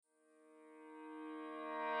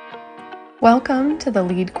Welcome to the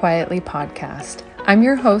Lead Quietly podcast. I'm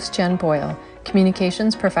your host, Jen Boyle,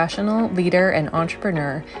 communications professional, leader, and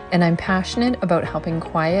entrepreneur, and I'm passionate about helping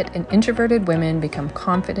quiet and introverted women become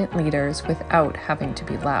confident leaders without having to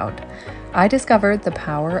be loud. I discovered the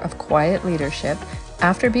power of quiet leadership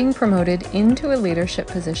after being promoted into a leadership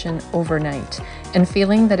position overnight and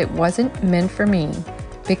feeling that it wasn't meant for me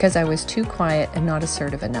because I was too quiet and not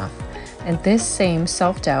assertive enough. And this same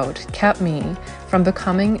self-doubt kept me from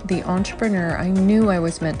becoming the entrepreneur I knew I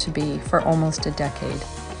was meant to be for almost a decade.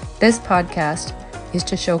 This podcast is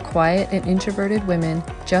to show quiet and introverted women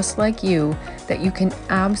just like you that you can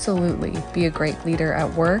absolutely be a great leader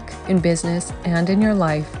at work, in business, and in your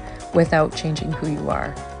life without changing who you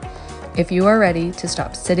are. If you are ready to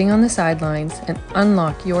stop sitting on the sidelines and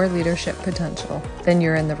unlock your leadership potential, then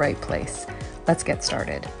you're in the right place. Let's get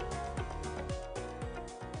started.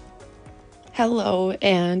 Hello,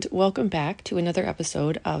 and welcome back to another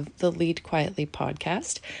episode of the Lead Quietly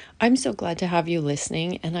podcast. I'm so glad to have you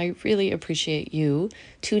listening, and I really appreciate you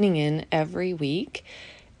tuning in every week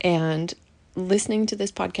and listening to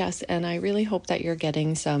this podcast, and I really hope that you're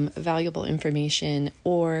getting some valuable information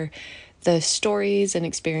or the stories and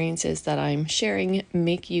experiences that I'm sharing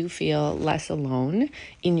make you feel less alone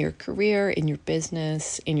in your career, in your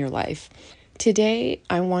business, in your life. Today,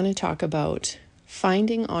 I want to talk about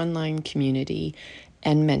finding online community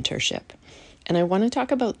and mentorship. And I want to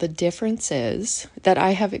talk about the differences that I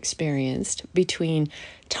have experienced between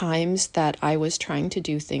times that I was trying to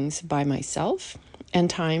do things by myself and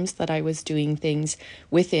times that I was doing things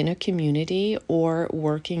within a community or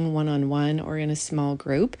working one-on-one or in a small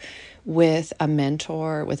group with a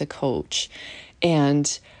mentor, with a coach.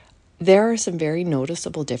 And there are some very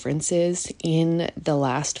noticeable differences in the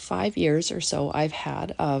last 5 years or so I've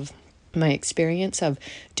had of my experience of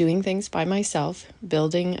doing things by myself,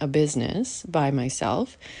 building a business by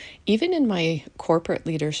myself, even in my corporate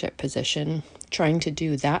leadership position, trying to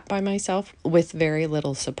do that by myself with very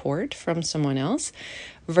little support from someone else,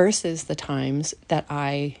 versus the times that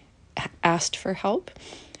I asked for help,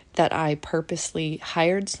 that I purposely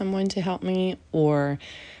hired someone to help me or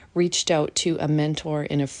reached out to a mentor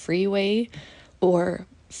in a free way or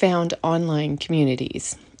found online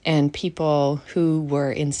communities and people who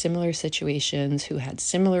were in similar situations, who had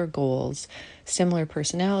similar goals, similar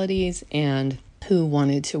personalities, and who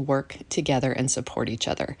wanted to work together and support each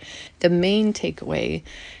other. The main takeaway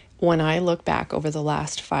when I look back over the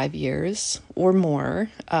last 5 years or more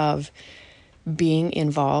of being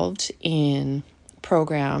involved in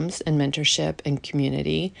programs and mentorship and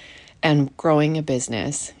community and growing a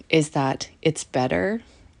business is that it's better,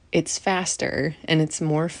 it's faster, and it's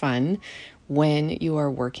more fun when you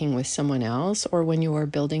are working with someone else or when you are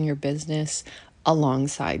building your business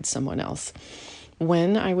alongside someone else.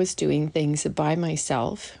 When I was doing things by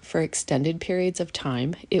myself for extended periods of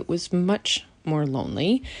time, it was much more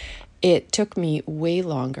lonely. It took me way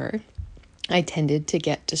longer. I tended to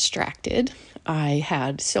get distracted. I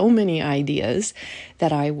had so many ideas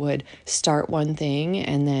that I would start one thing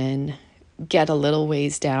and then get a little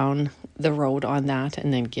ways down the road on that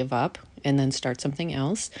and then give up and then start something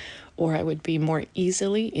else. Or I would be more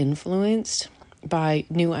easily influenced by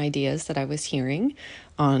new ideas that I was hearing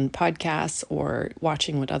on podcasts or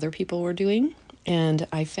watching what other people were doing. And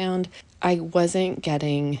I found I wasn't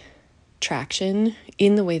getting traction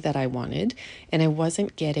in the way that I wanted, and I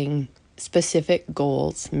wasn't getting specific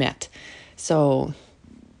goals met. So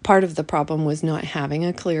part of the problem was not having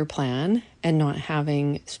a clear plan and not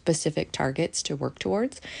having specific targets to work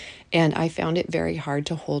towards. And I found it very hard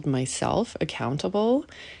to hold myself accountable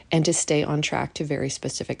and to stay on track to very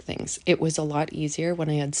specific things. It was a lot easier when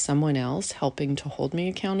I had someone else helping to hold me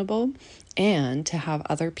accountable and to have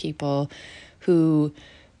other people who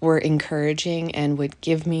were encouraging and would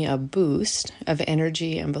give me a boost of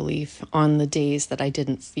energy and belief on the days that I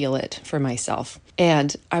didn't feel it for myself.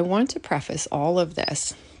 And I want to preface all of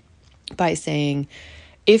this by saying,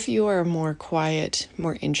 if you are a more quiet,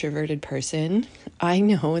 more introverted person, I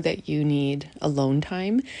know that you need alone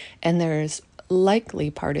time, and there's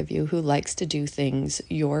likely part of you who likes to do things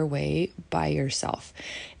your way by yourself.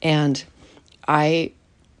 And I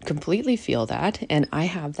completely feel that, and I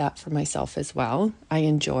have that for myself as well. I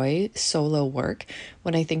enjoy solo work.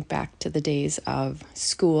 When I think back to the days of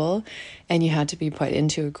school and you had to be put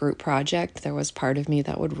into a group project, there was part of me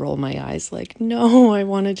that would roll my eyes like, no, I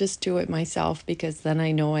want to just do it myself because then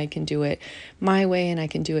I know I can do it my way and I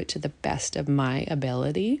can do it to the best of my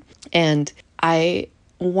ability. And I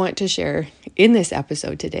want to share in this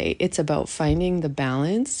episode today, it's about finding the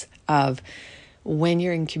balance of when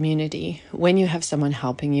you're in community, when you have someone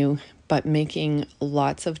helping you, but making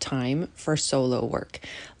lots of time for solo work,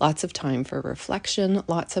 lots of time for reflection,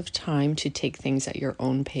 lots of time to take things at your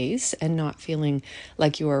own pace and not feeling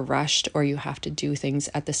like you are rushed or you have to do things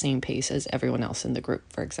at the same pace as everyone else in the group,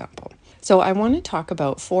 for example. So I want to talk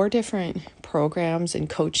about 4 different programs and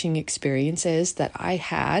coaching experiences that I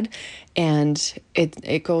had, and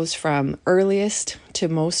it goes from earliest to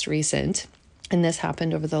most recent, and this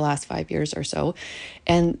happened over the last 5 years or so,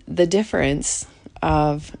 and the difference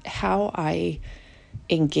of how I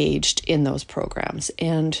engaged in those programs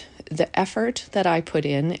and the effort that I put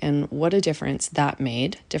in and what a difference that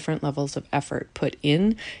made. Different levels of effort put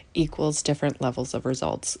in equals different levels of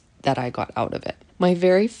results that I got out of it. My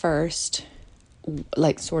very first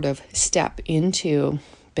sort of step into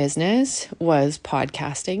business was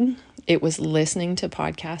podcasting. It was listening to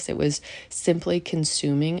podcasts. It was simply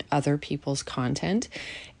consuming other people's content.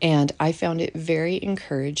 And I found it very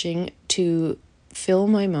encouraging to fill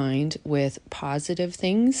my mind with positive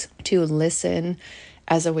things, to listen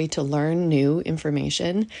as a way to learn new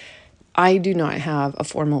information. I do not have a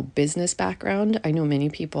formal business background. I know many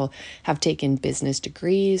people have taken business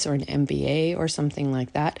degrees or an MBA or something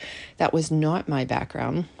like that. That was not my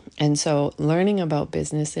background. And so learning about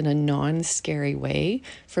business in a non-scary way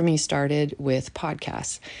for me started with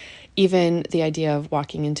podcasts. Even the idea of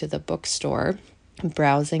walking into the bookstore,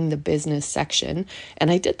 browsing the business section.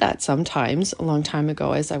 And I did that sometimes a long time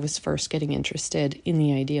ago as I was first getting interested in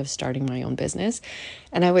the idea of starting my own business.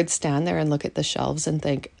 And I would stand there and look at the shelves and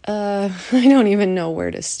think, I don't even know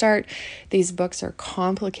where to start. These books are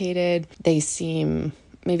complicated. They seem,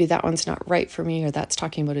 maybe that one's not right for me, or that's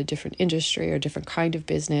talking about a different industry or a different kind of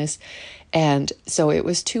business. And so it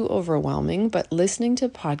was too overwhelming. But listening to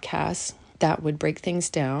podcasts that would break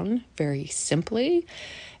things down very simply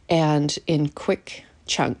and in quick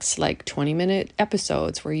chunks, like 20-minute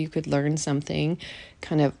episodes where you could learn something,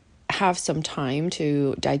 kind of have some time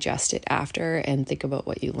to digest it after and think about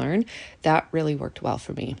what you learned, that really worked well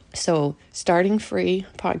for me. So starting free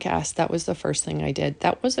podcast, that was the first thing I did.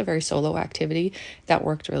 That was a very solo activity that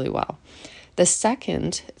worked really well. The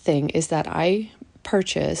second thing is that I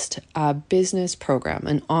purchased a business program,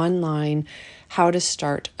 an online how to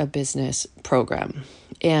start a business program.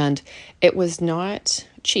 And it was not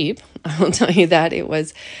cheap. I'll tell you that. It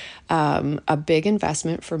was a big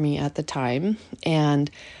investment for me at the time.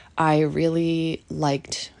 And I really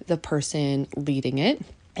liked the person leading it.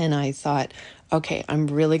 And I thought, okay, I'm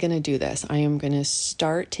really going to do this. I am going to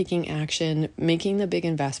start taking action. Making the big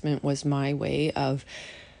investment was my way of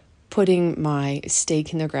putting my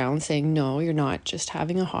stake in the ground, saying, no, you're not just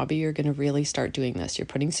having a hobby. You're going to really start doing this. You're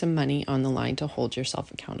putting some money on the line to hold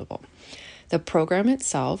yourself accountable. The program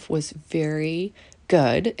itself was very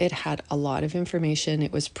good. It had a lot of information.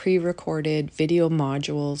 It was pre-recorded video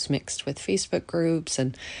modules mixed with Facebook groups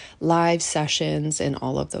and live sessions and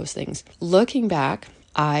all of those things. Looking back,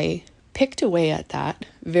 I picked away at that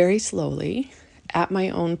very slowly at my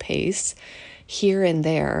own pace here and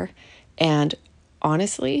there. And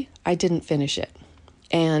honestly, I didn't finish it.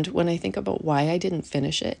 And when I think about why I didn't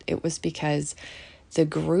finish it, it was because the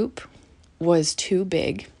group was too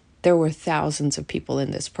big. There were thousands of people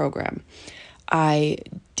in this program. I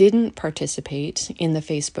didn't participate in the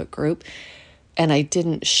Facebook group and I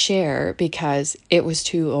didn't share because it was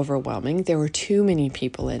too overwhelming. There were too many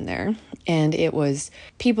people in there and it was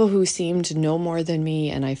people who seemed to know more than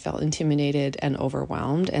me, and I felt intimidated and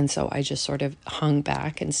overwhelmed. And so I just sort of hung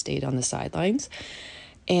back and stayed on the sidelines.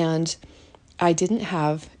 And I didn't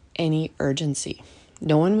have any urgency.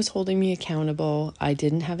 No one was holding me accountable. I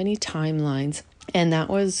didn't have any timelines. And that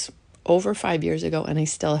was over 5 years ago, and I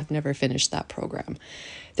still have never finished that program.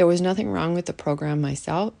 There was nothing wrong with the program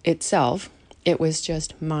itself. It was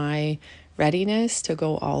just my readiness to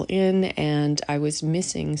go all in, and I was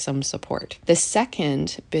missing some support. The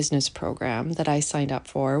second business program that I signed up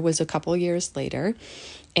for was a couple years later,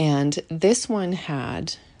 and this one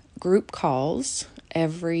had group calls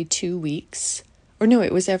every 2 weeks. Or no,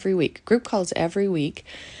 it was every week. Group calls every week,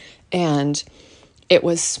 and it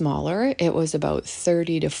was smaller. It was about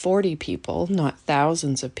 30 to 40 people, not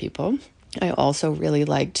thousands of people. I also really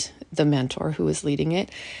liked the mentor who was leading it.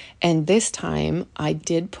 And this time I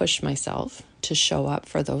did push myself to show up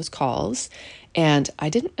for those calls. And I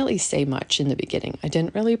didn't really say much in the beginning. I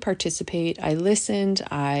didn't really participate. I listened.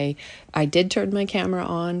 I did turn my camera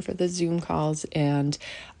on for the Zoom calls, and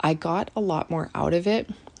I got a lot more out of it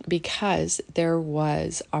because there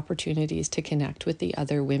was opportunities to connect with the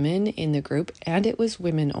other women in the group, and it was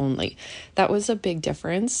women only. That was a big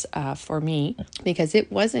difference for me, because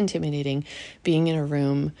it was intimidating being in a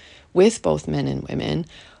room with both men and women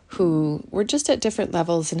who were just at different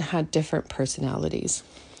levels and had different personalities.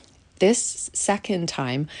 this second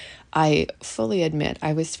time, I fully admit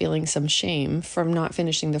I was feeling some shame from not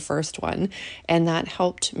finishing the first one, and that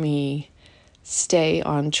helped me stay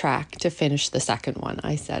on track to finish the second one.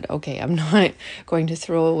 I said, okay, I'm not going to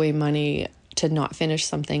throw away money to not finish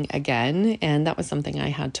something again. And that was something I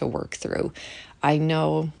had to work through. I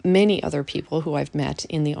know many other people who I've met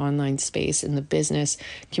in the online space, in the business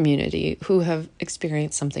community, who have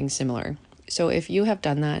experienced something similar. So if you have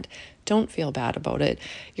done that, don't feel bad about it.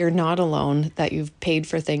 You're not alone that you've paid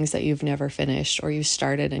for things that you've never finished, or you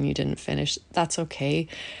started and you didn't finish. That's okay.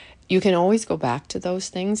 You can always go back to those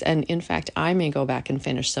things. And in fact, I may go back and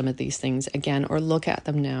finish some of these things again, or look at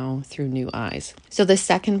them now through new eyes. So the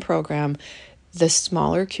second program, the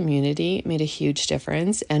smaller community, made a huge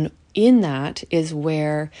difference. And in that is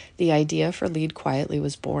where the idea for Lead Quietly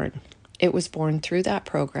was born. It was born through that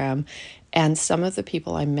program. And some of the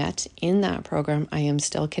people I met in that program, I am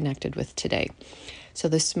still connected with today. So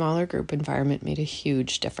the smaller group environment made a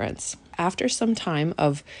huge difference. After some time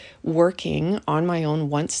of working on my own,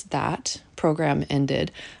 once that program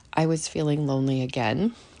ended, I was feeling lonely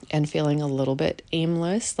again and feeling a little bit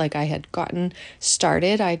aimless. Like I had gotten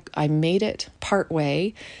started, I made it part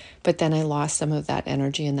way, but then I lost some of that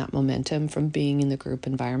energy and that momentum from being in the group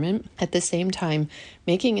environment. At the same time,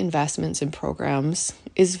 making investments in programs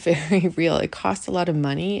is very real. It costs a lot of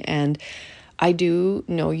money, and I do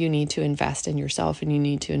know you need to invest in yourself and you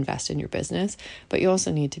need to invest in your business, but you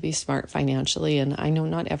also need to be smart financially. And I know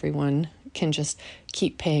not everyone can just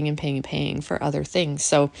keep paying and paying and paying for other things.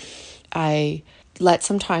 So I let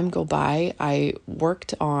some time go by. I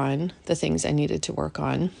worked on the things I needed to work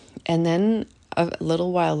on. And then a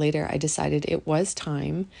little while later, I decided it was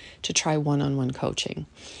time to try one-on-one coaching.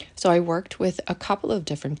 So I worked with a couple of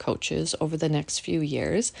different coaches over the next few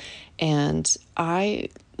years, and I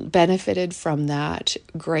benefited from that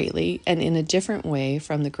greatly and in a different way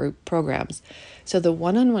from the group programs. So the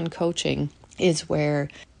one-on-one coaching is where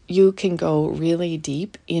you can go really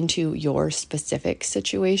deep into your specific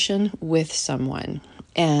situation with someone,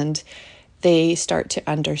 and they start to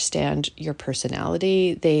understand your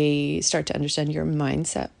personality. They start to understand your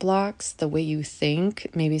mindset blocks, the way you think,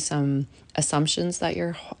 maybe some assumptions that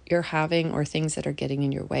you're having or things that are getting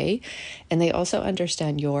in your way. And they also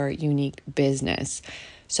understand your unique business.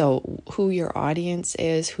 So who your audience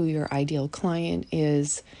is, who your ideal client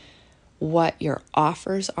is, what your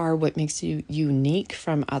offers are, what makes you unique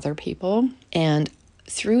from other people. And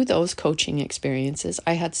through those coaching experiences,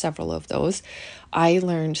 I had several of those, I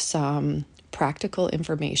learned some practical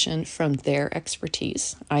information from their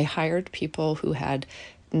expertise. I hired people who had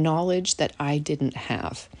knowledge that I didn't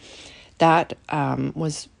have. That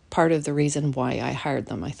was part of the reason why I hired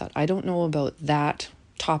them. I thought, I don't know about that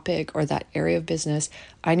topic or that area of business.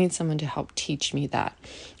 I need someone to help teach me that.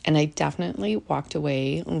 And I definitely walked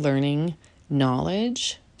away learning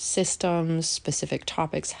knowledge, systems, specific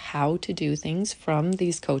topics, how to do things from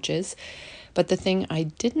these coaches. But the thing I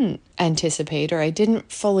didn't anticipate, or I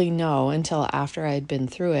didn't fully know until after I had been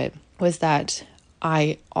through it, was that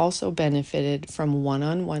I also benefited from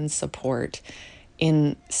one-on-one support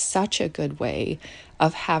in such a good way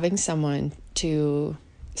of having someone to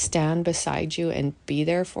stand beside you and be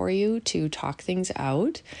there for you, to talk things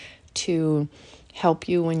out, to help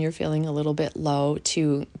you when you're feeling a little bit low,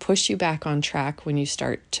 to push you back on track when you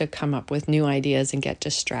start to come up with new ideas and get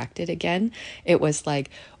distracted again. It was like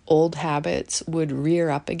old habits would rear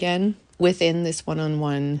up again within this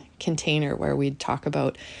one-on-one container where we'd talk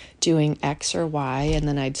about doing X or Y, and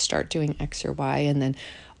then I'd start doing X or Y, and then,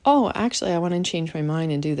 oh, actually, I want to change my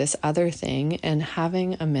mind and do this other thing. And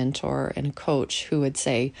having a mentor and a coach who would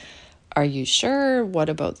say, are you sure? What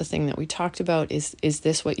about the thing that we talked about? Is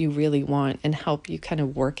this what you really want? And help you kind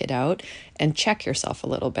of work it out and check yourself a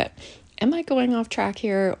little bit. Am I going off track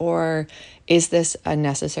here, or is this a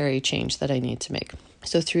necessary change that I need to make?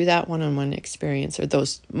 So through that one-on-one experience, or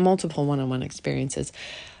those multiple one-on-one experiences,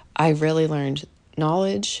 I really learned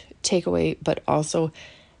knowledge, takeaway, but also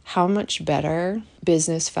how much better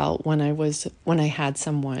business felt when I had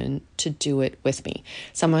someone to do it with me,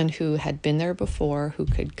 someone who had been there before, who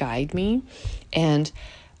could guide me. And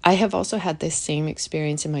I have also had this same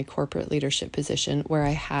experience in my corporate leadership position where I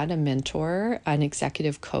had a mentor, an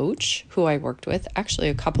executive coach who I worked with, actually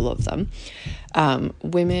a couple of them,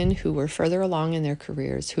 women who were further along in their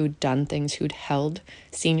careers, who'd done things, who'd held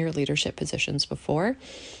senior leadership positions before.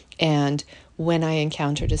 And when I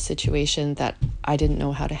encountered a situation that I didn't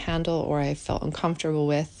know how to handle, or I felt uncomfortable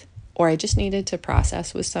with, or I just needed to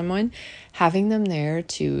process with someone, having them there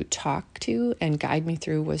to talk to and guide me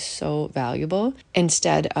through was so valuable,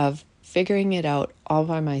 instead of figuring it out all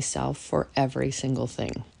by myself for every single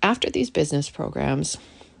thing. After these business programs,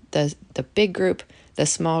 the big group, the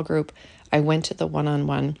small group. I went to the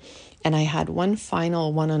one-on-one, and I had one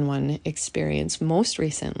final one-on-one experience most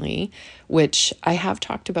recently, which I have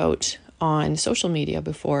talked about on social media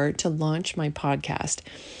before, to launch my podcast.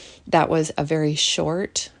 That was a very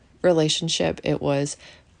short relationship. It was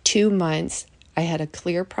 2 months. I had a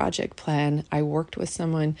clear project plan. I worked with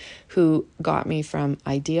someone who got me from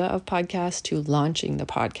idea of podcast to launching the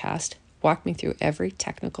podcast, walked me through every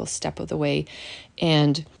technical step of the way.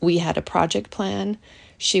 And we had a project plan.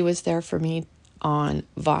 She was there for me on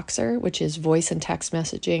Voxer, which is voice and text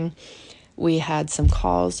messaging. We had some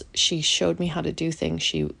calls. She showed me how to do things.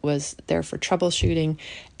 She was there for troubleshooting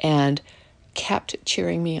and kept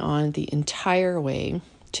cheering me on the entire way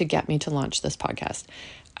to get me to launch this podcast.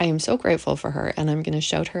 I am so grateful for her, and I'm going to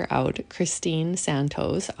shout her out, Christine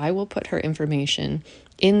Santos. I will put her information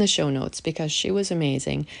in the show notes because she was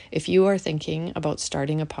amazing. If you are thinking about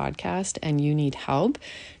starting a podcast and you need help,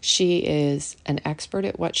 she is an expert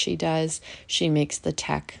at what she does. She makes the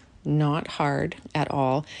tech not hard at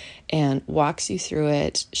all and walks you through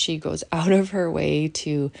it. She goes out of her way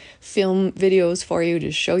to film videos for you,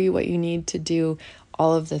 to show you what you need to do,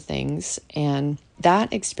 all of the things. And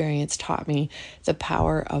that experience taught me the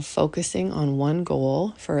power of focusing on one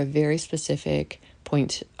goal for a very specific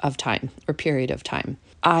point of time or period of time.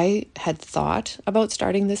 I had thought about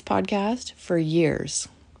starting this podcast for years,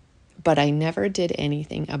 but I never did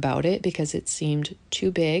anything about it because it seemed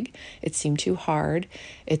too big. It seemed too hard.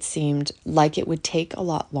 It seemed like it would take a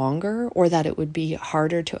lot longer, or that it would be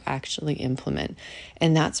harder to actually implement.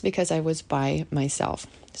 And that's because I was by myself.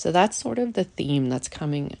 So that's sort of the theme that's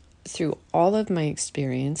coming through all of my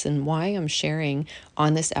experience and why I'm sharing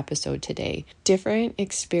on this episode today. Different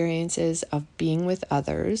experiences of being with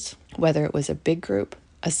others, whether it was a big group,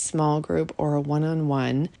 a small group, or a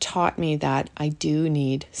one-on-one, taught me that I do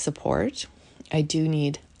need support. I do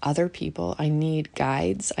need other people. I need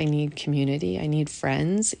guides. I need community. I need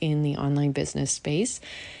friends in the online business space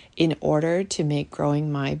in order to make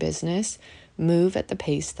growing my business move at the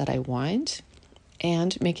pace that I want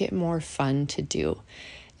and make it more fun to do.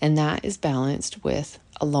 And that is balanced with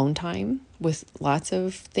alone time, with lots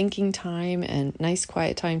of thinking time and nice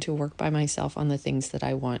quiet time to work by myself on the things that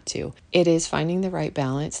I want to. It is finding the right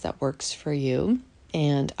balance that works for you.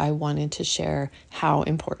 And I wanted to share how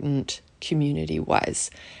important community was.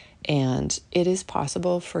 And it is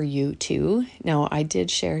possible for you too. Now, I did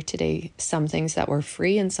share today some things that were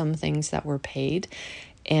free and some things that were paid.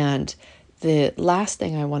 And the last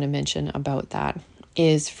thing I want to mention about that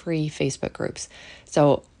is free Facebook groups.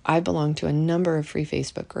 So I belong to a number of free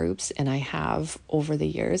Facebook groups, and I have over the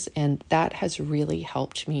years, and that has really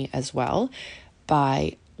helped me as well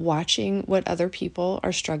by watching what other people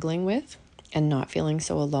are struggling with and not feeling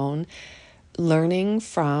so alone, learning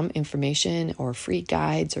from information or free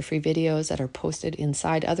guides or free videos that are posted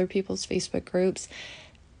inside other people's Facebook groups,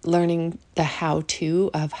 learning the how-to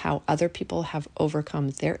of how other people have overcome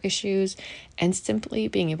their issues, and simply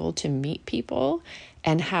being able to meet people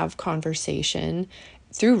and have conversation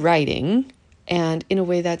through writing and in a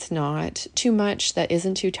way that's not too much, that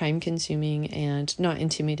isn't too time consuming and not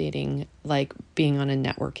intimidating, like being on a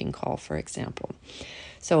networking call, for example.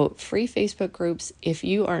 So free Facebook groups, if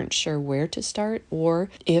you aren't sure where to start, or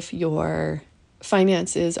if your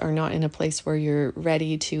finances are not in a place where you're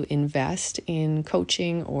ready to invest in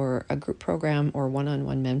coaching or a group program or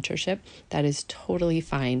one-on-one mentorship, that is totally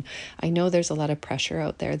fine. I know there's a lot of pressure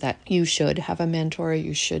out there that you should have a mentor,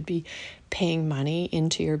 you should be paying money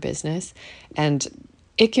into your business, and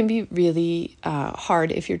it can be really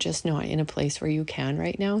hard if you're just not in a place where you can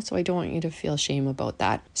right now. So I don't want you to feel shame about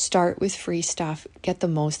that. Start with free stuff, get the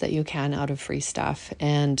most that you can out of free stuff,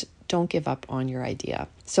 and don't give up on your idea.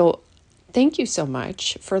 So thank you so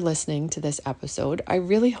much for listening to this episode. I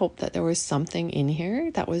really hope that there was something in here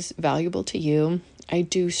that was valuable to you. I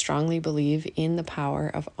do strongly believe in the power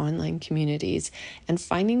of online communities and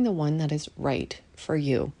finding the one that is right for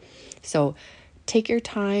you. So take your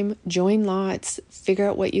time, join lots, figure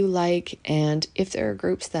out what you like. And if there are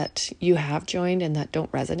groups that you have joined and that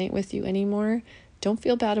don't resonate with you anymore, don't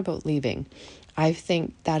feel bad about leaving. I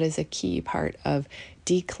think that is a key part of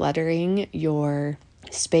decluttering your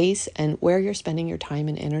space and where you're spending your time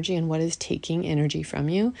and energy and what is taking energy from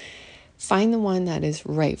you. Find the one that is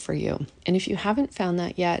right for you. And if you haven't found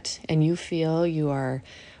that yet and you feel you are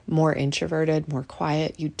more introverted, more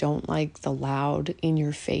quiet, you don't like the loud in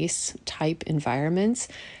your face type environments,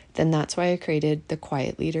 then that's why I created the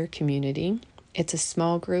Quiet Leader community. It's a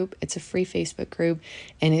small group, it's a free Facebook group,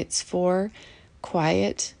 and it's for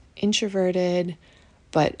quiet, introverted,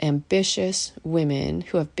 but ambitious women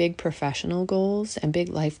who have big professional goals and big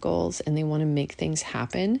life goals, and they want to make things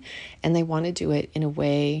happen, and they want to do it in a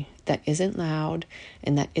way that isn't loud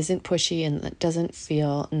and that isn't pushy and that doesn't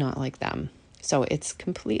feel not like them. So it's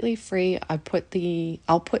completely free. I'll put the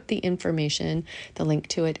information, the link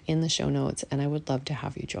to it in the show notes, and I would love to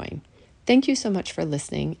have you join. Thank you so much for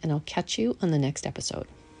listening, and I'll catch you on the next episode.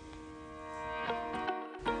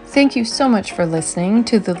 Thank you so much for listening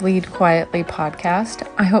to the Lead Quietly podcast.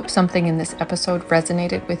 I hope something in this episode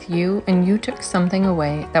resonated with you and you took something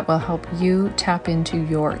away that will help you tap into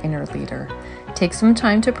your inner leader. Take some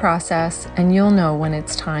time to process, and you'll know when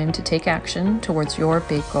it's time to take action towards your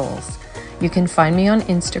big goals. You can find me on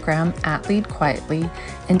Instagram at Lead Quietly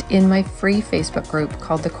and in my free Facebook group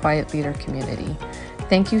called the Quiet Leader Community.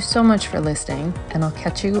 Thank you so much for listening, and I'll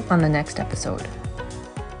catch you on the next episode.